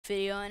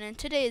video, and in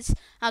today's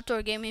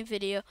outdoor gaming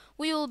video,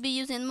 we will be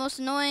using the most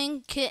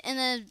annoying kit in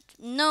the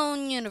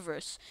known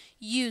universe,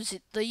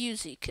 Yuzi, the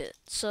Yuzi kit.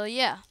 So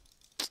yeah,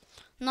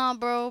 nah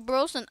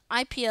bro's an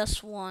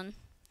IPS one.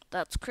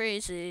 That's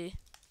crazy.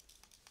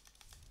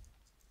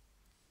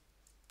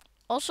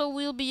 Also,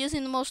 we'll be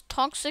using the most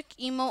toxic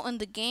emote in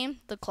the game,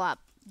 the clap,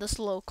 the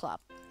slow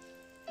clap.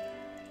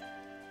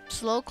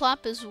 Slow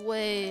clap is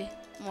way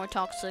more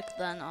toxic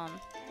than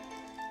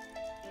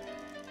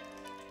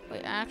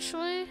wait,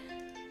 actually?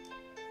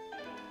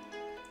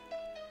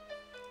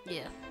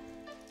 Yeah.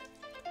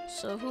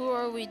 So who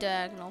are we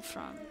diagonal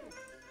from?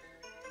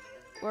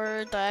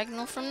 We're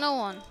diagonal from no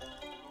one.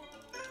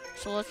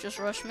 So let's just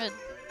rush mid.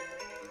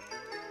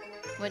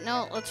 Wait,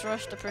 no, let's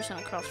rush the person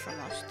across from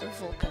us, the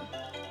Vulcan.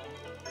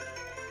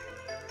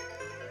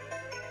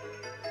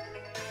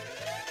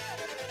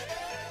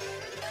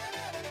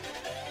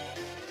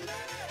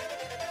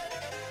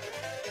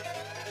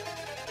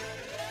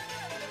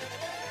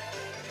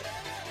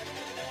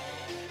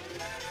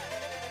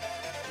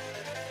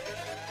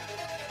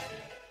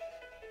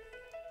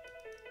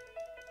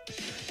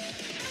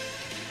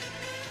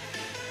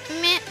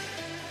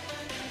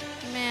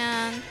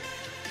 Man.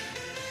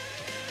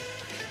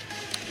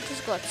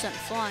 Just got sent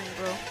flying,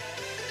 bro.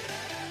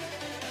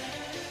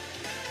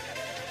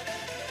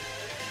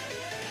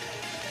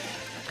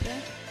 Okay.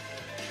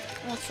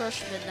 Let's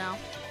rush mid now.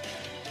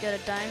 Get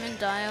a diamond,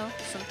 dio,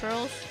 some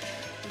pearls,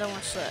 and then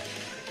we're set.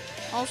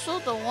 Also,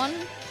 the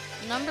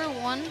number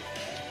one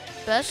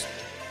best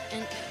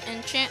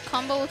enchant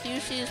combo with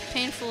Yuzi is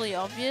painfully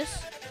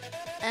obvious,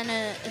 and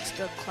it's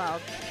the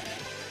cloud.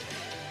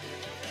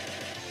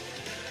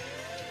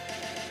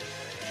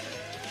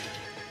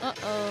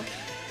 Uh-oh.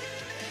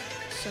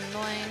 It's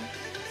annoying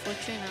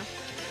Fortuna.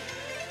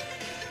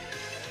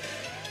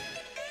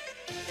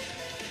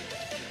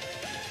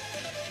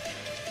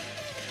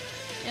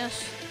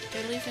 Yes,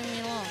 they're leaving me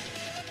alone.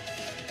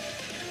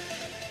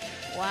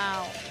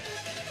 Wow.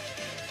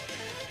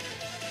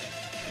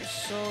 They're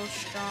so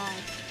strong.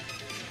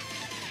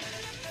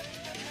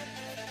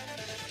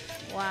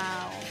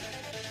 Wow.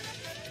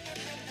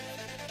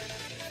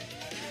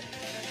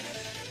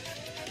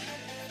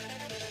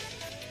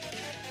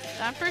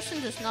 That person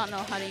does not know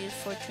how to use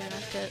Fortuna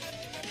kit.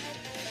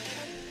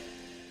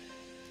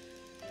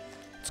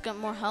 Let's get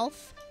more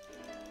health.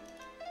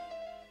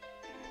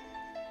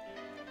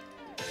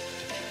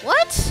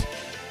 What?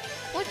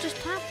 What just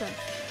happened?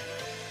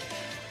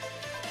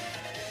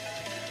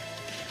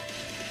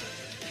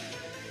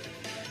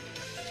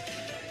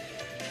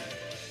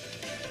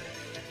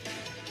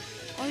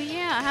 Oh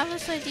yeah, I have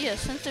this idea.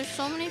 Since there's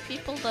so many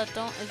people that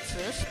don't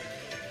exist,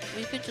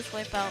 we could just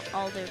wipe out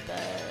all their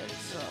beds.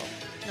 So,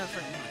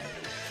 never mind.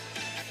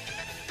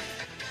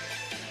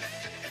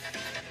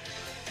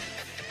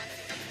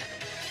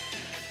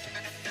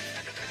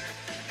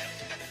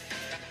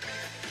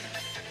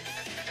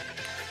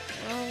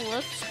 Well,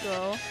 let's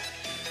go.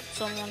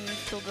 Someone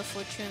killed the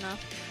Fortuna.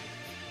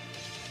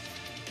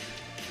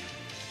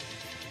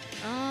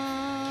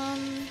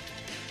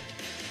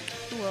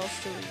 Who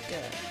else do we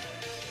get?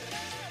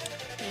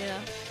 Yeah.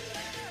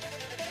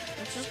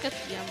 Let's just get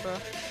the Ember.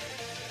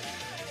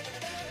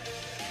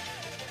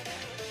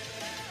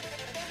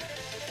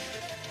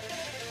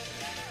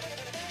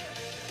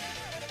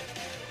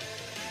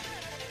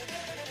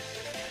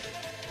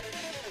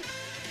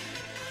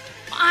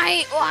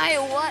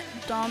 What?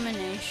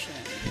 Domination.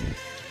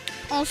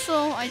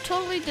 Also, I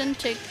totally didn't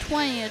take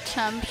 20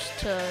 attempts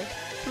to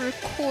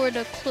record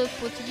a clip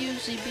with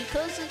Yuzi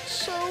because it's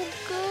so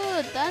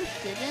good. That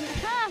didn't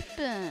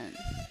happen.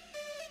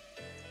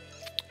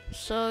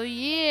 So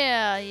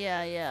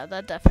yeah,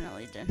 that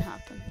definitely didn't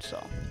happen.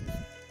 So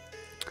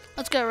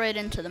let's get right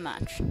into the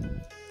match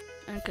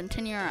and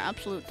continue our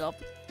absolute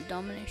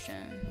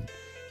domination.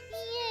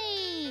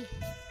 Yay!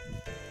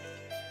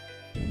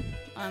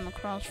 I'm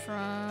across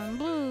from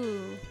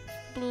blue.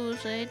 Blue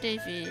is a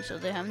Davy, so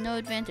they have no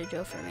advantage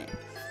over me.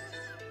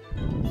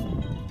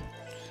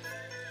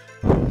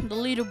 The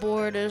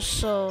leaderboard is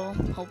so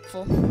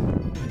helpful.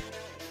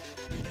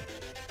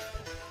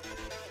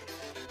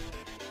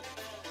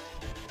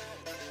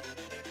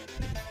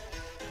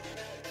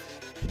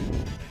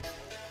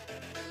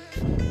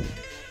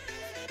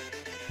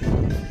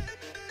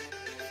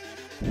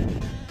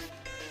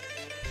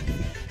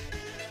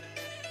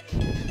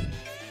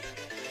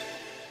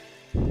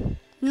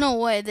 No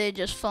way, they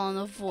just fell in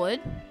the void.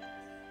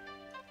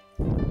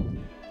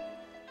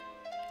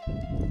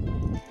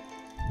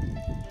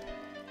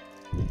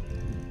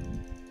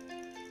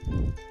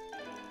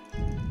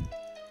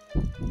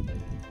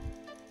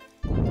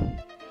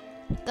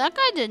 That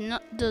guy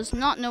does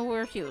not know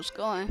where he was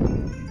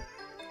going.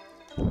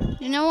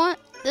 You know what?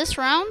 This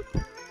round,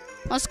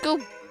 let's go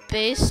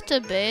base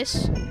to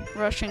base,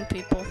 rushing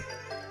people.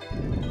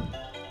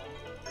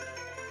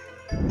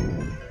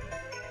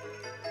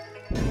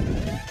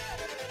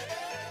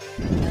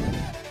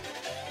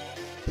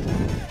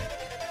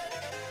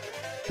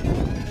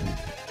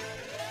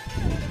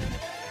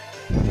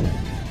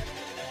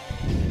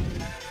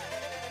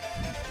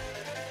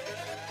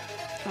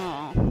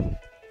 Oh.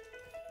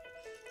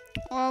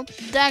 Well,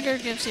 dagger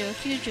gives you a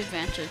huge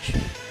advantage.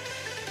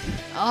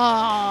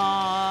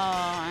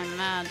 Oh, I'm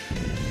mad.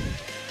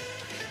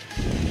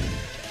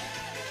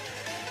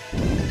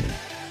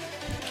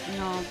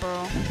 No,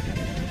 bro.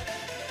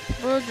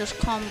 Bro just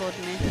comboed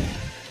me.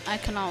 I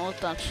cannot let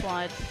that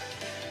slide.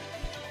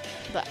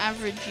 The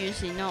average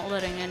Yuzi not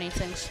letting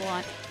anything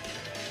slide.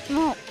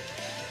 No.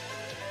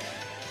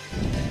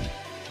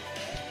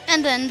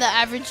 And then the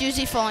average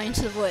Yuzi falling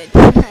into the void.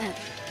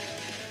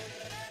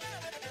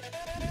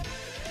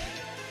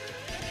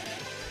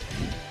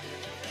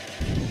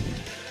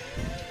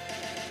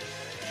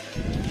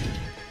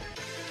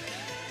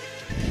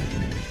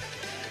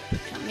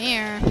 Come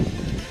here.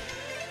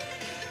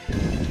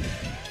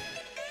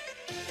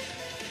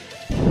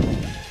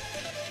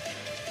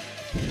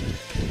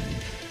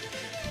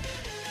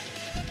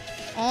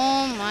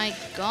 Oh my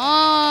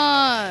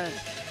god!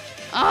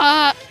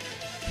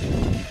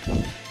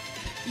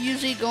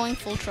 Usually going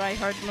full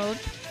tryhard mode,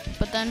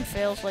 but then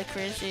fails like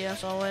crazy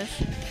as always.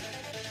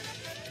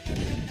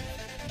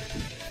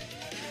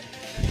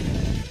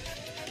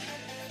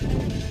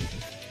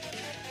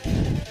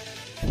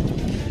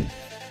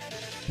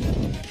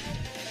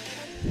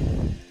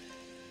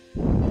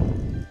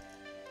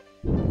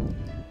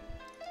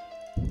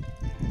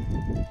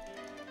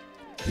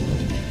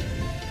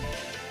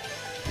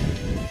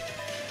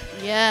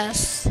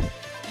 Yes,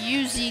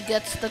 Yuzi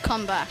gets the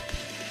comeback.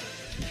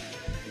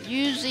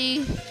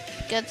 Yuzi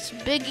gets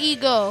big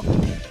ego.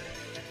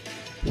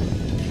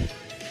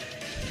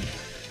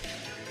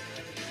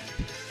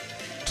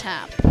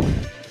 Tap.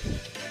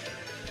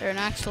 They're an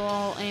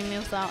axolotl aiming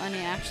without any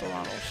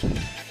axolotls.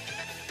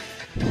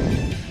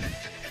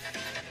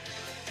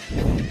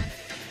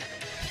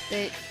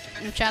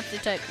 In chat they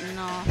type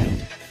nah.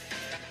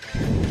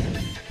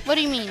 What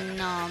do you mean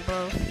nah,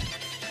 bro?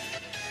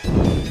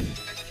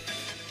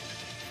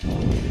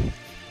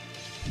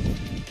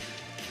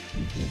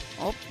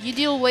 Oh, you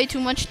deal way too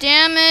much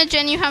damage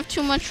and you have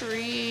too much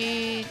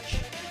reach.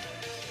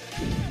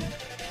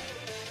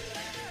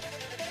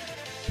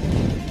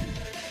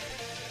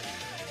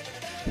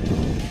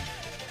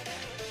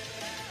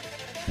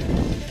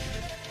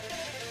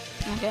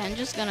 Okay, I'm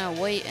just gonna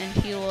wait and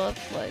heal up,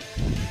 like.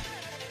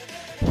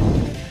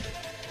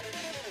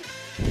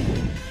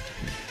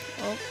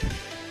 Oh.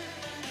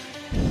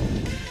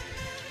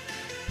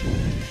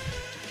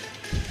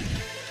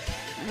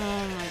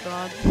 Oh my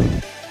god.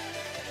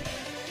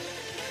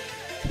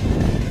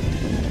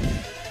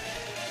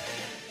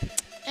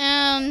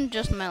 And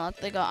just my luck,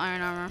 they got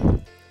iron armor.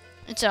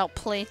 It's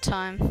outplay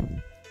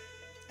time.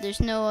 There's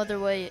no other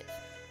way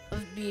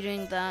of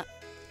beating that.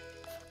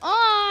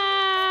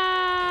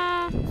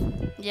 Ah!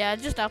 Yeah, I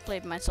just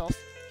outplayed myself.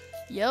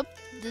 Yup,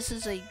 this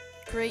is a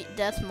great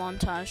death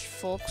montage,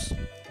 folks.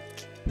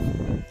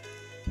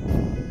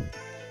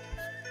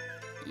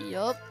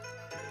 Yup.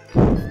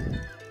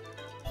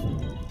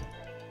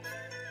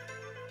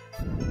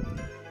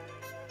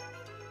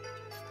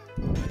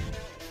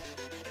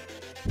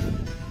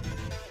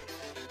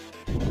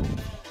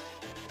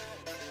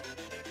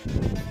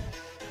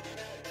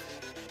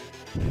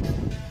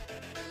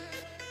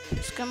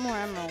 Let's get more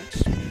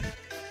emeralds.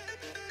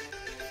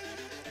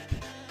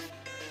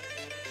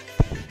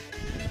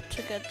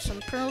 To get some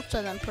pearls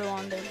and then put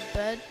on their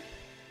bed.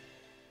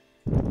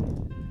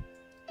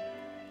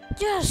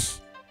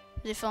 Yes!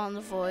 They fell in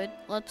the void.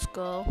 Let's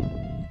go.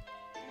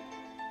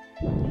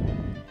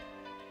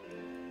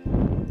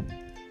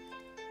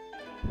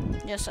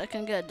 Yes, I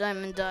can get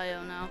diamond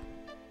dio now.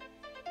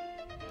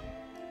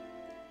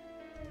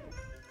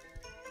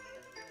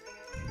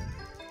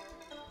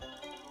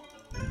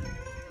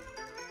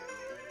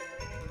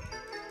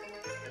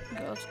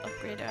 Okay, let's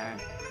upgrade our.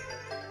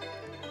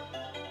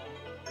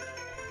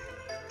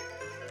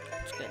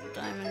 Let's get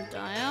diamond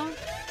dio.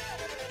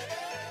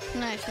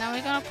 Nice, now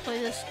we gotta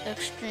play this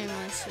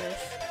extremely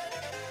safe.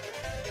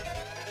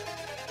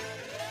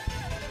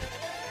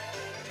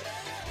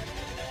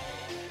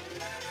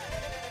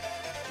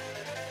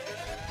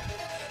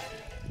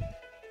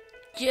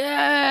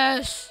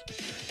 Yes!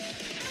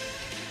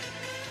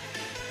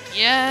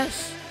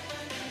 Yes!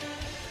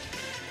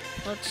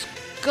 Let's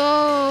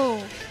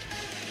go!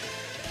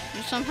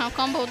 You somehow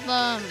comboed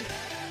them.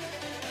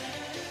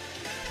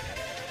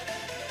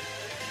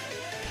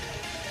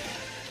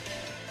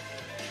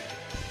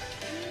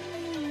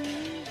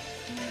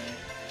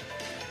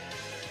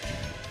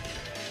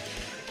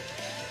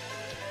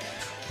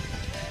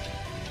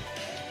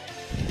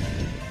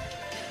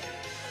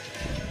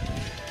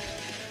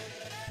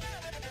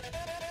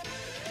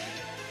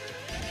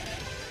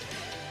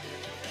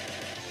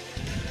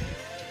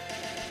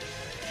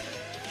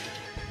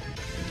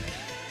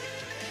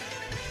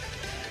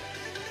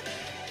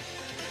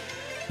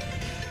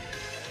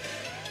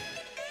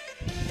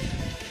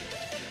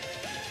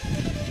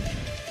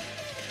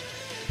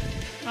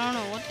 I don't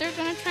know what they're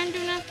gonna try and do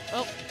now.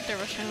 Oh, they're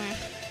rushing me.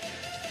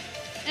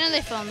 And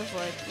they fell in the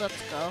void.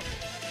 Let's go.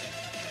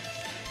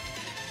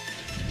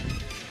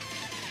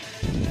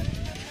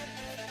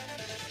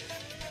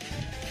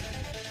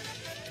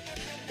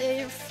 say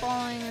you're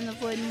falling in the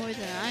void more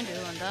than I do,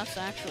 and that's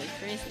actually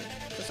crazy,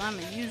 because I'm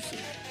a Yuzi.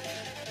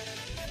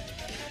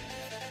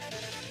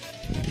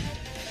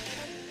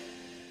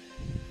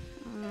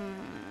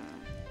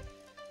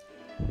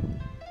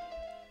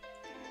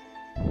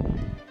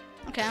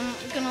 Okay, I'm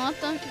gonna let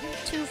them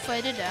two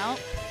fight it out.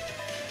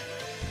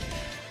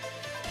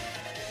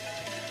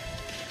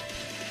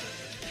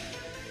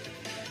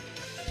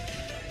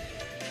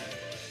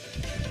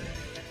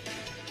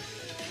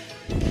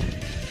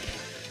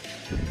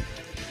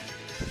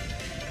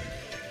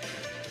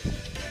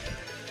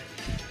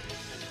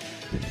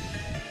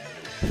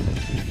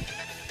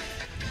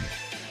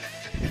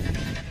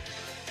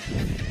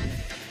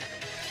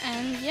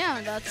 And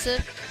yeah, that's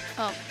it.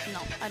 Oh,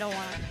 no, I don't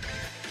wanna.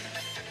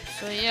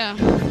 So yeah.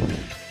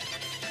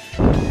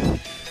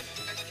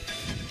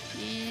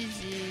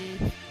 Easy.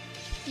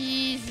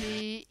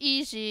 Easy,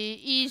 easy,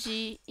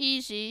 easy,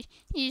 easy,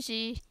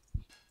 easy.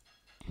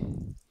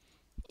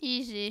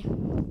 Easy.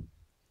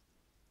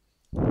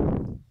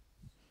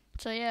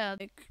 So yeah,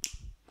 like,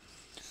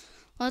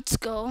 let's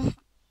go.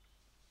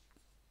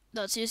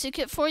 That's Yuzi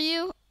kit for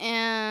you,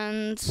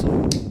 and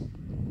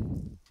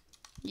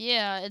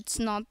yeah, it's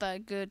not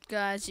that good,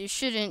 guys. You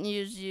shouldn't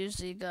use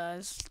Yuzi,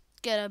 guys.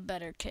 Get a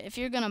better kit. If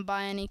you're gonna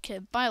buy any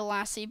kit, buy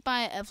Lassie,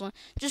 buy Evelyn.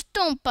 Just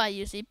don't buy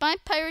Yuzi. Buy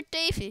Pirate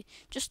Davy.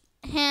 Just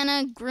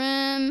Hannah,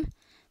 Grim,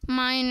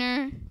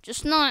 Miner.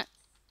 Just not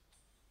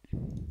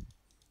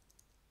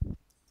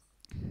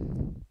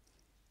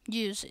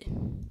Yuzi.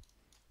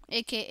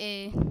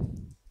 AKA.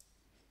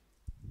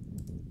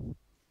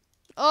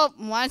 Oh,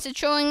 why is it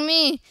showing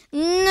me?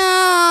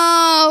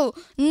 No!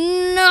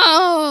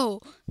 No!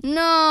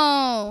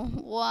 No!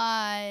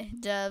 Why,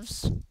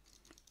 devs?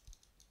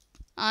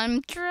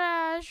 I'm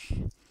trash.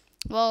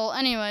 Well,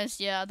 anyways,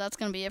 yeah, that's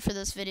gonna be it for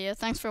this video.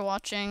 Thanks for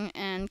watching,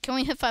 and can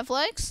we hit 5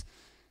 likes?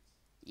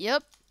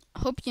 Yep.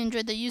 Hope you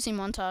enjoyed the Yuzi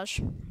montage.